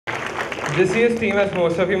This year's theme, as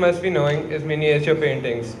most of you must be knowing, is miniature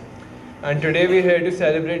paintings. And today we're here to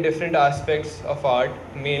celebrate different aspects of art,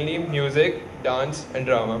 mainly music, dance, and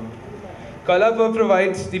drama. Colorpur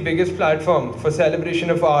provides the biggest platform for celebration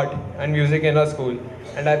of art and music in our school,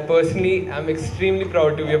 and I personally am extremely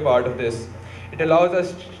proud to be a part of this. It allows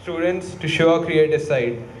us students to show our creative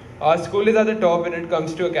side. Our school is at the top when it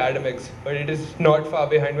comes to academics, but it is not far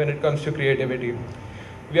behind when it comes to creativity.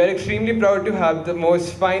 We are extremely proud to have the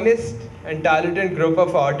most finest and talented group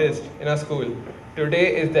of artists in our school.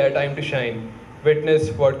 Today is their time to shine.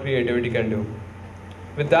 Witness what creativity can do.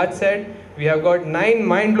 With that said, we have got 9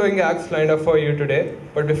 mind-blowing acts lined up for you today.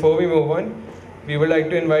 But before we move on, we would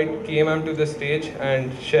like to invite K ma'am to the stage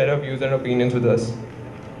and share her views and opinions with us.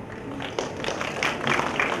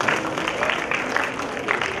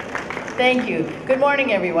 Thank you. Good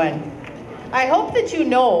morning, everyone. I hope that you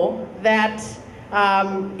know that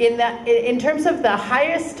in terms of the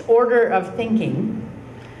highest order of thinking,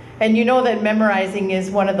 and you know that memorizing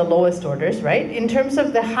is one of the lowest orders, right? In terms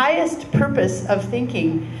of the highest purpose of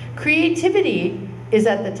thinking, creativity is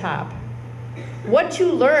at the top. What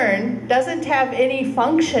you learn doesn't have any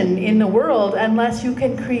function in the world unless you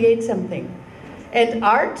can create something. And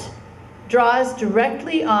art draws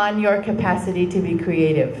directly on your capacity to be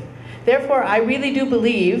creative. Therefore, I really do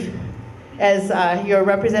believe, as your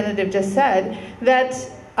representative just said, that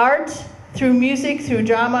art, through music, through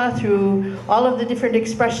drama, through all of the different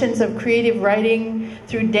expressions of creative writing,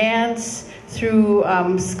 through dance, through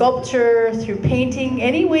sculpture, through painting,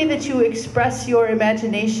 any way that you express your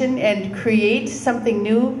imagination and create something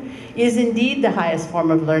new is indeed the highest form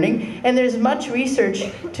of learning. And there's much research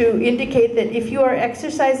to indicate that if you are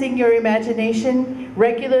exercising your imagination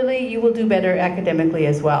regularly, you will do better academically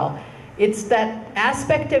as well. It's that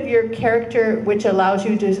aspect of your character which allows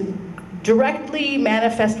you to directly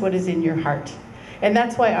manifest what is in your heart. And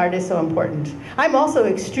that's why art is so important. I'm also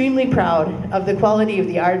extremely proud of the quality of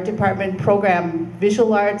the art department program,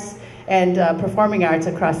 visual arts and performing arts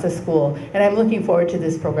across the school. And I'm looking forward to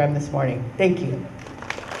this program this morning. Thank you.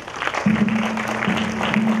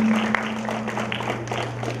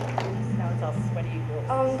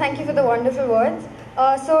 Thank you for the wonderful words.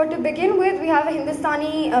 So to begin with, we have a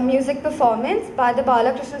Hindustani music performance by the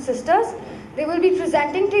Balakrishna sisters. They will be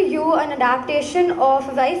presenting to you an adaptation of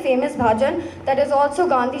a very famous bhajan that is also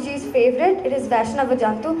Gandhiji's favorite. It is Vaishnava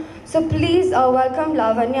Jantu. So please welcome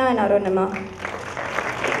Lavanya and Arunima.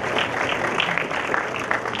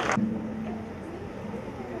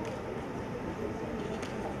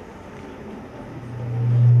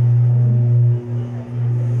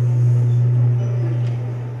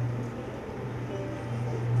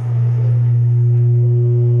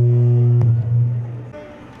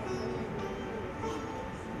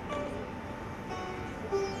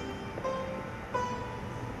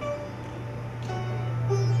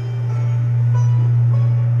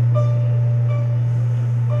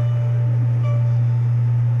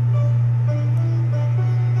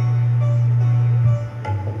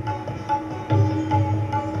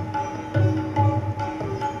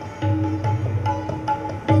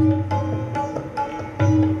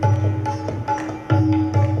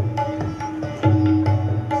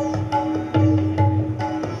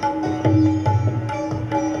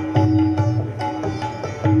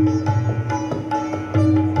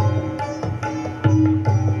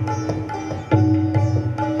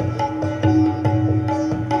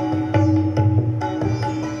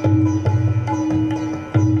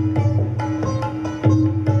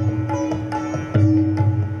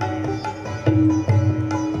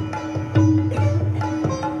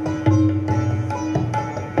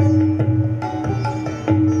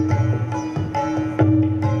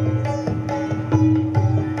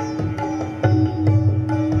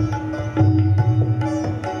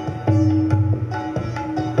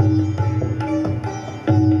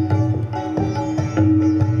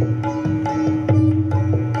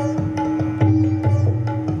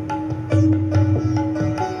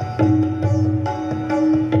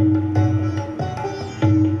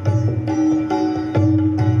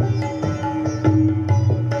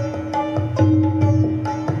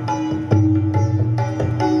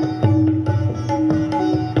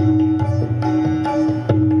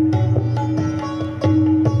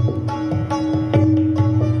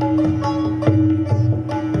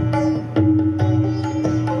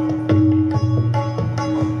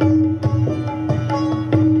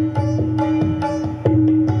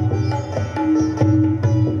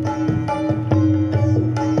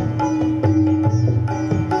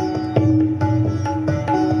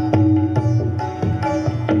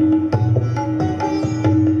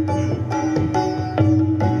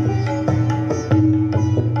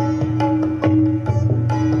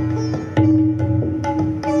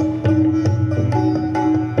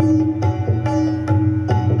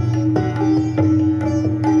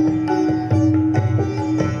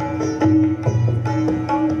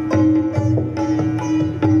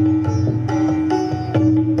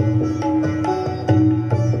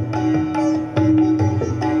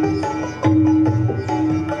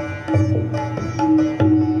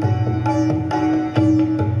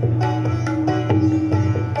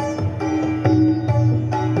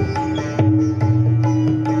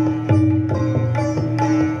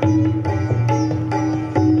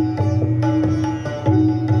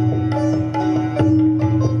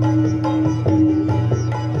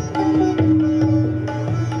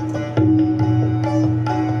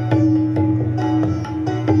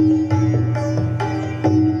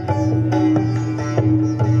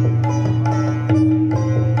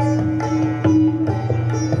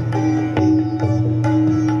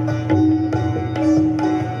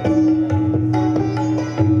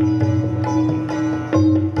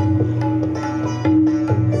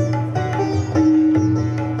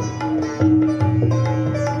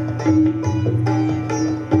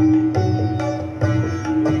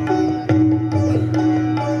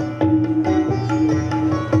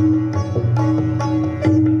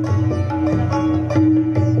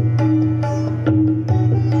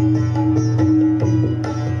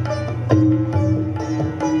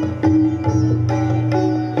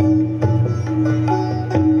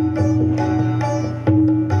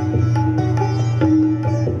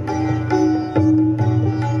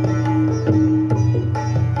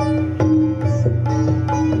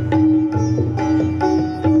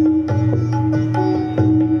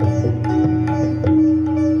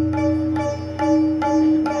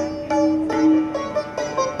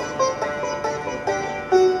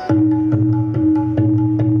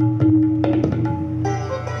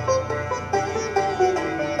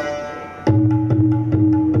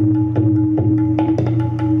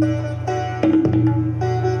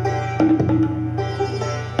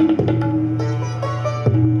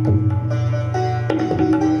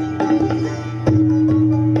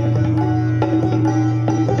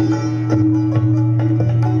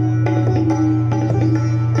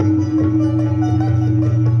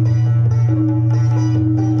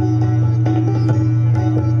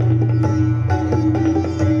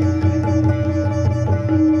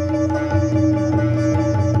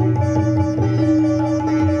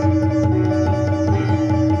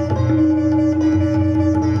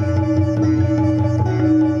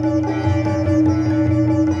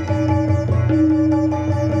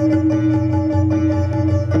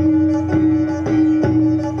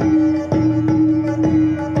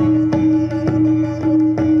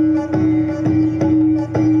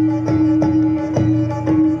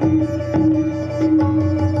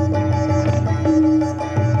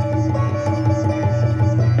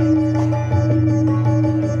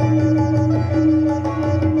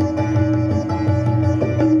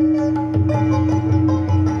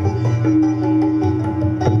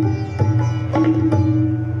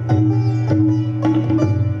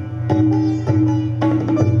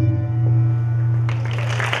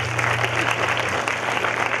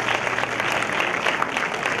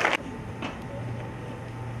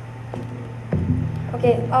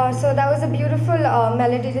 Okay, so that was a beautiful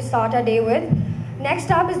melody to start our day with. Next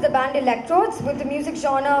up is the band Electrodes with the music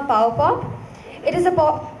genre power pop. It is a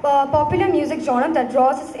popular music genre that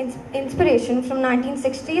draws its inspiration from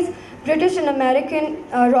 1960s British and American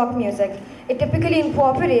rock music. It typically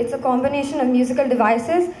incorporates a combination of musical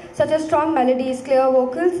devices such as strong melodies, clear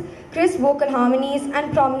vocals, crisp vocal harmonies,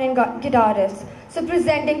 and prominent guitarists. So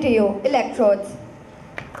presenting to you, Electrodes.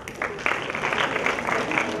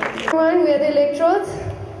 Everyone, we are the Electrodes,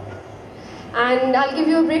 and I'll give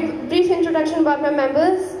you a brief introduction about my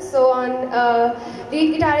members. So on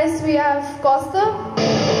lead guitarist we have Costa,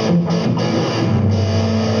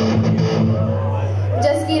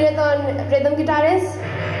 Jaskirat on rhythm guitarist,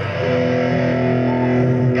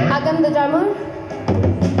 Agam the drummer,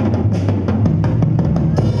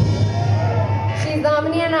 she's the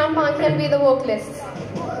harmony, and I'm Panky and be the vocalist.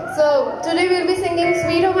 So today we'll be singing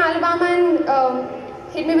Sweet Home Alabama and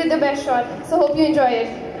Hit Me With The Best Shot. So hope you enjoy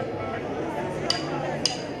it.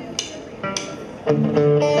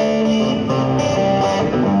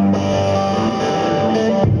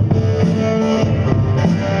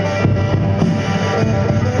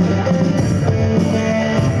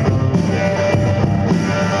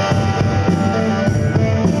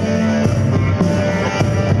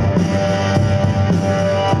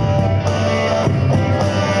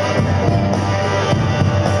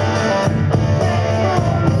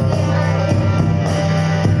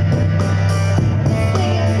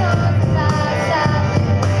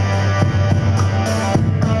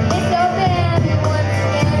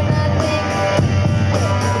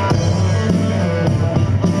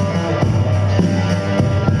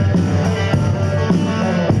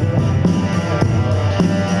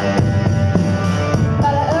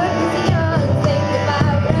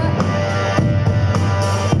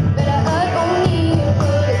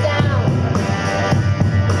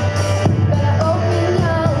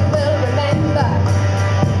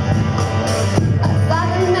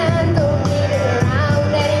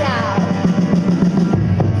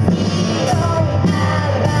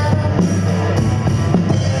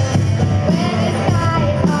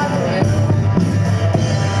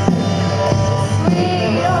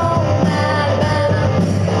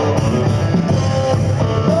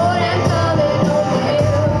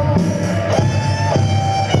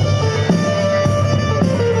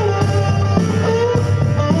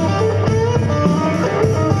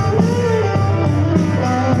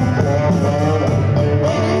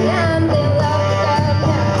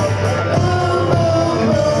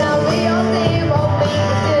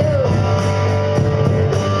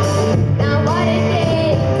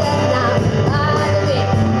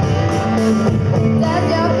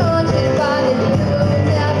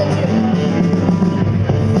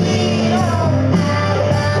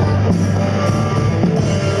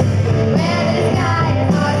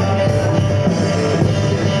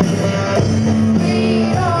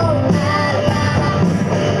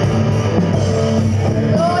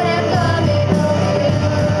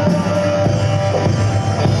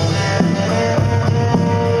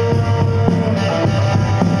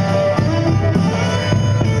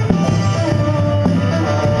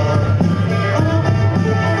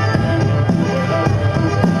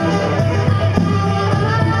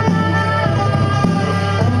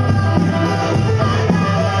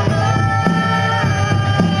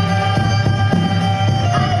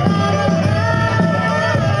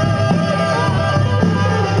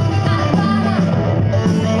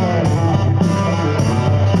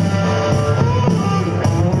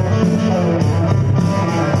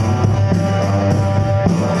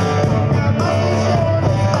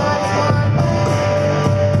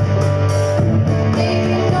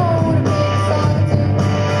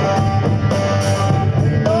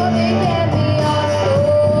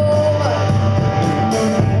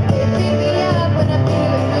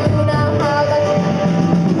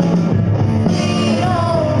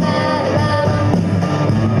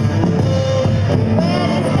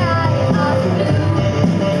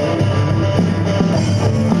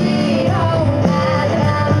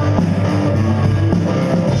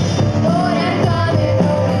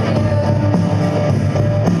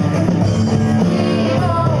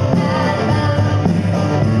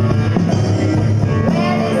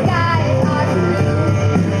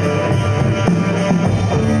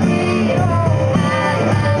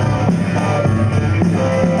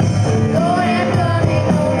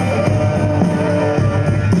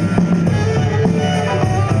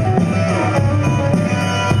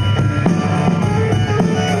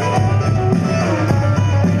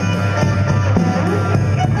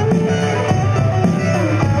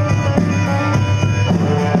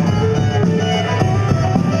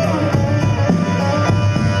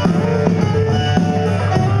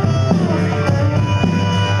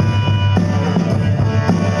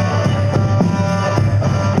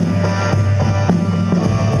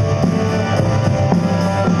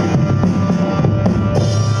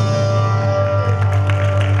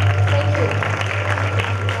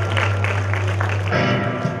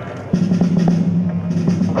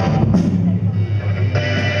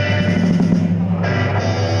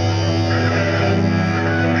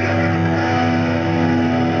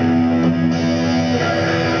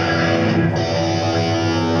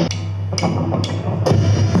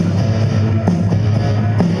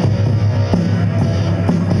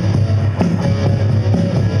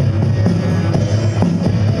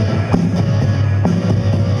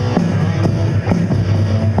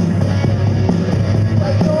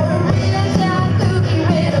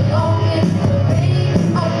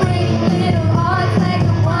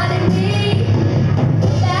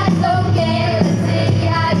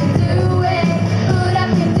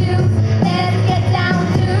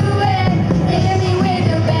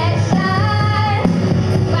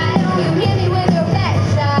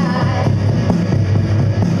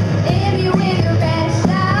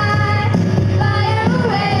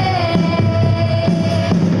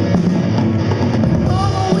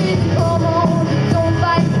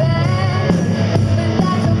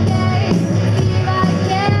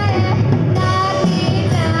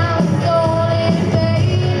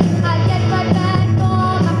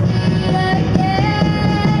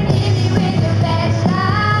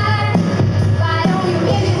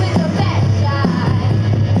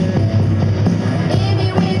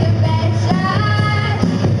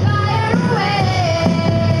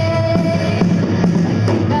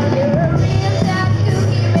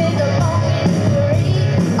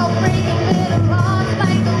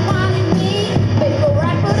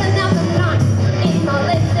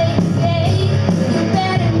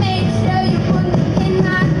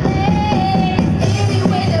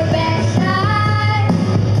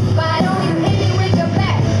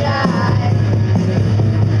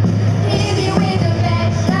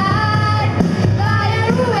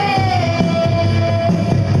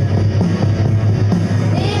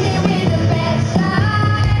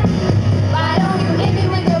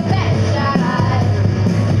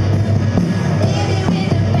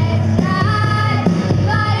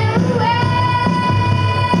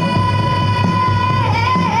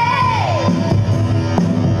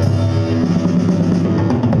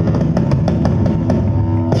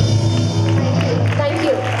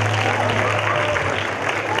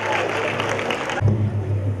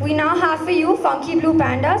 now have for you Funky Blue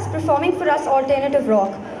Pandas performing for us alternative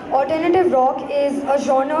rock. Alternative rock is a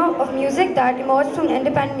genre of music that emerged from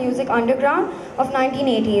independent music underground of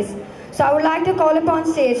 1980s. So I would like to call upon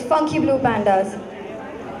stage Funky Blue Pandas.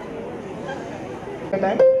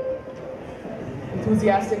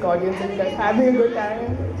 Enthusiastic audience, and you guys having a good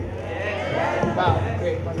time? Wow,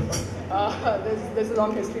 great, wonderful. There's a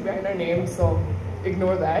long history behind our name, so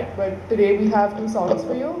ignore that. But today we have 2 songs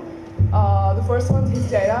for you. The first one's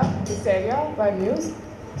Hysteria by Muse.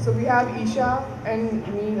 So we have Isha and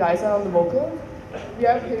me, Liza, on the vocal. We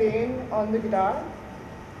have Hiren on the guitar,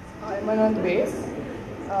 Ayman on the bass,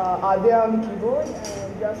 Adya on the keyboard,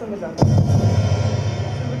 and Jas on the drums. So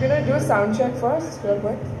we're gonna do a sound check first, real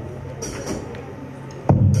quick.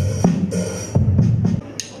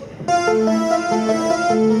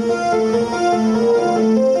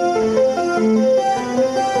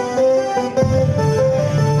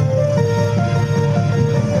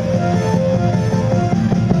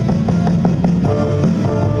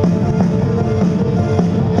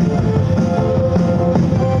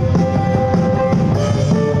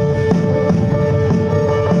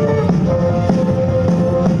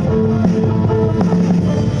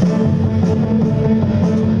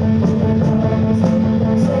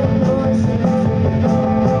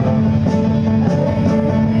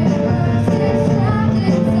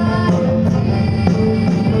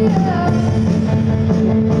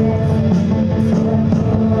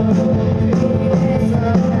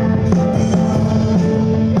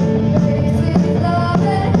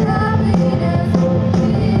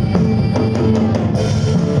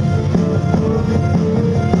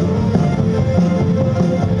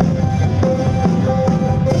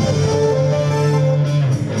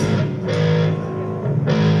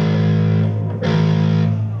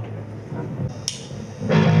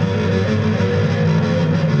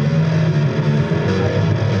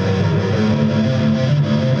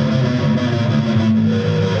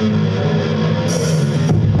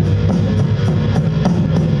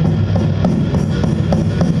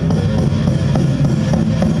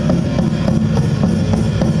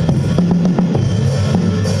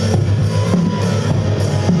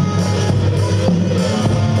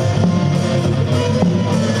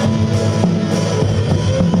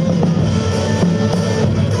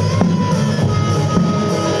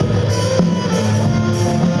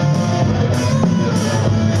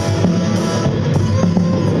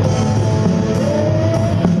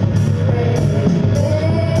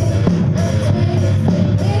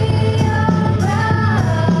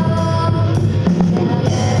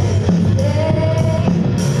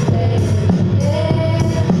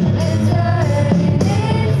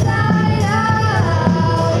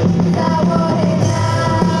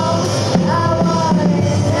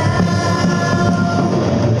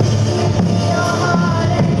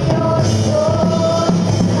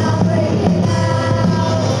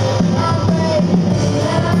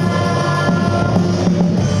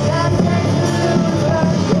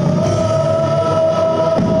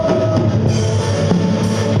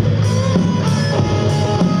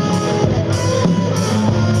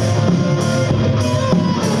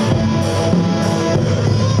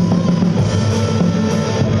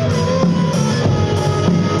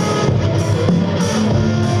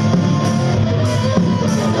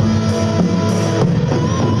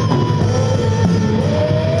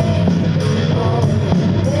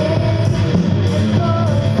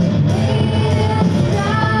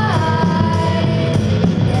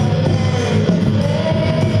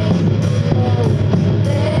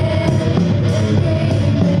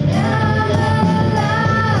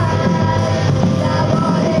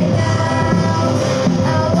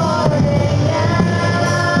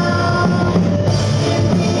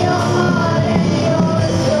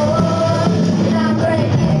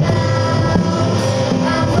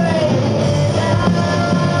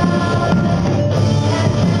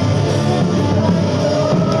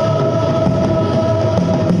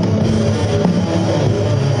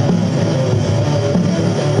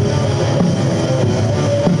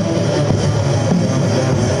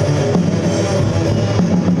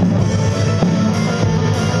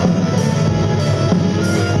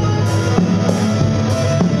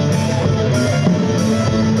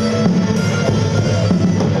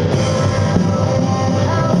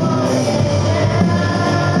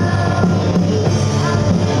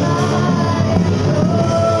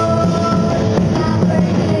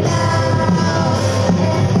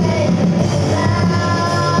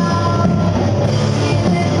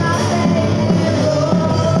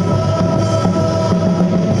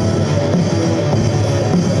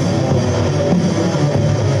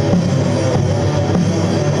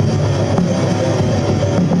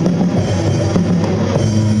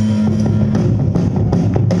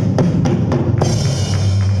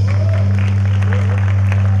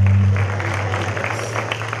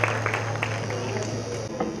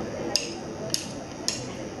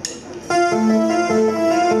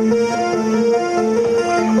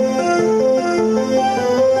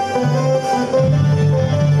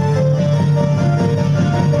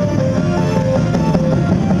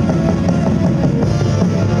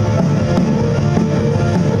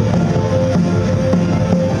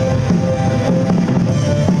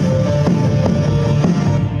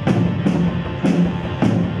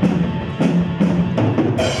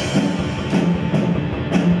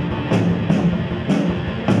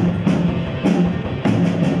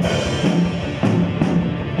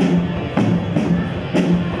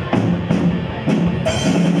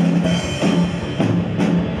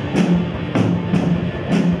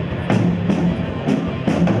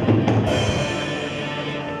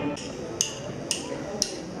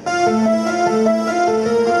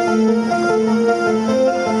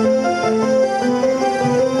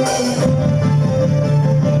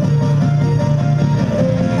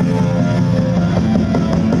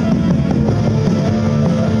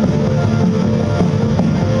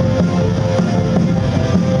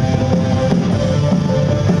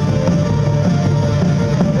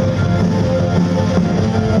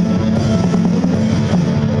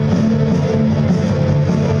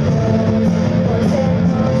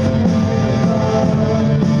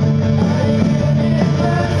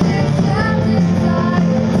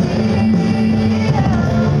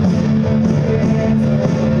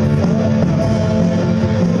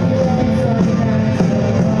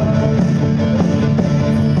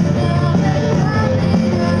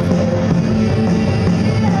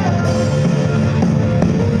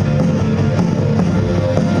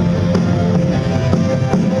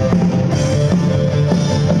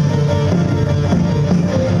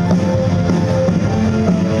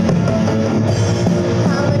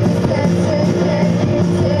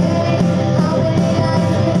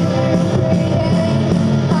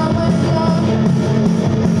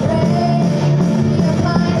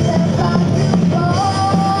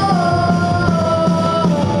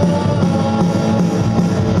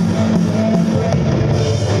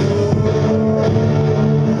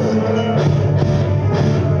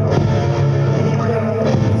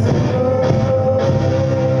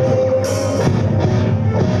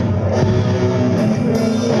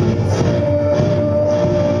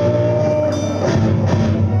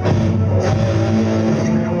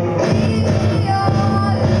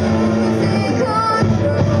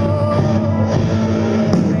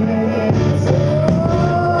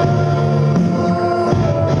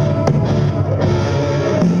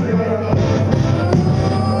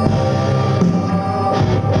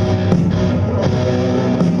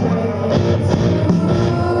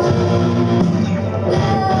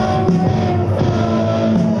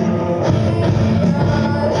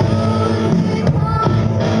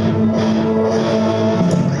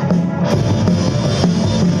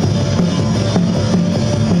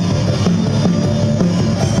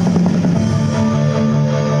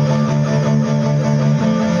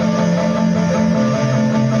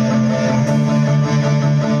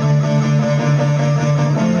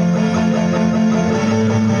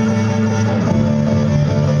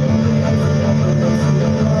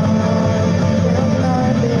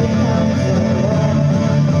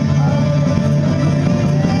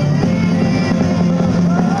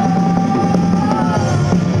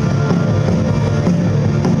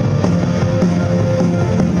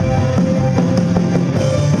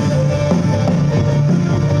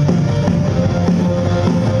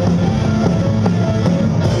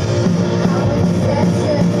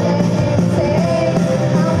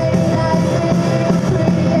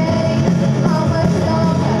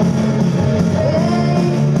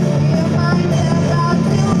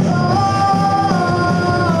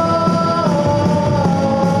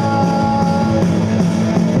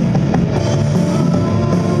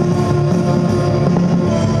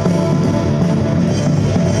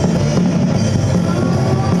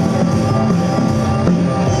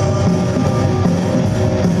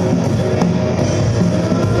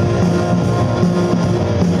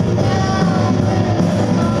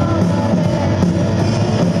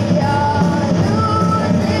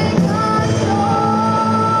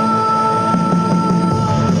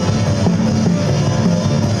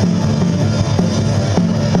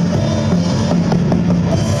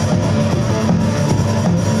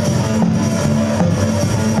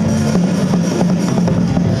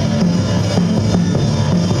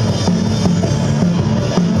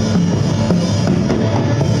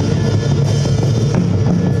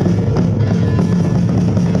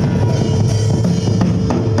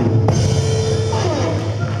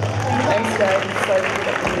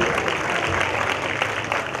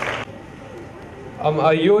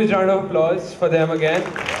 A huge round of applause for them again.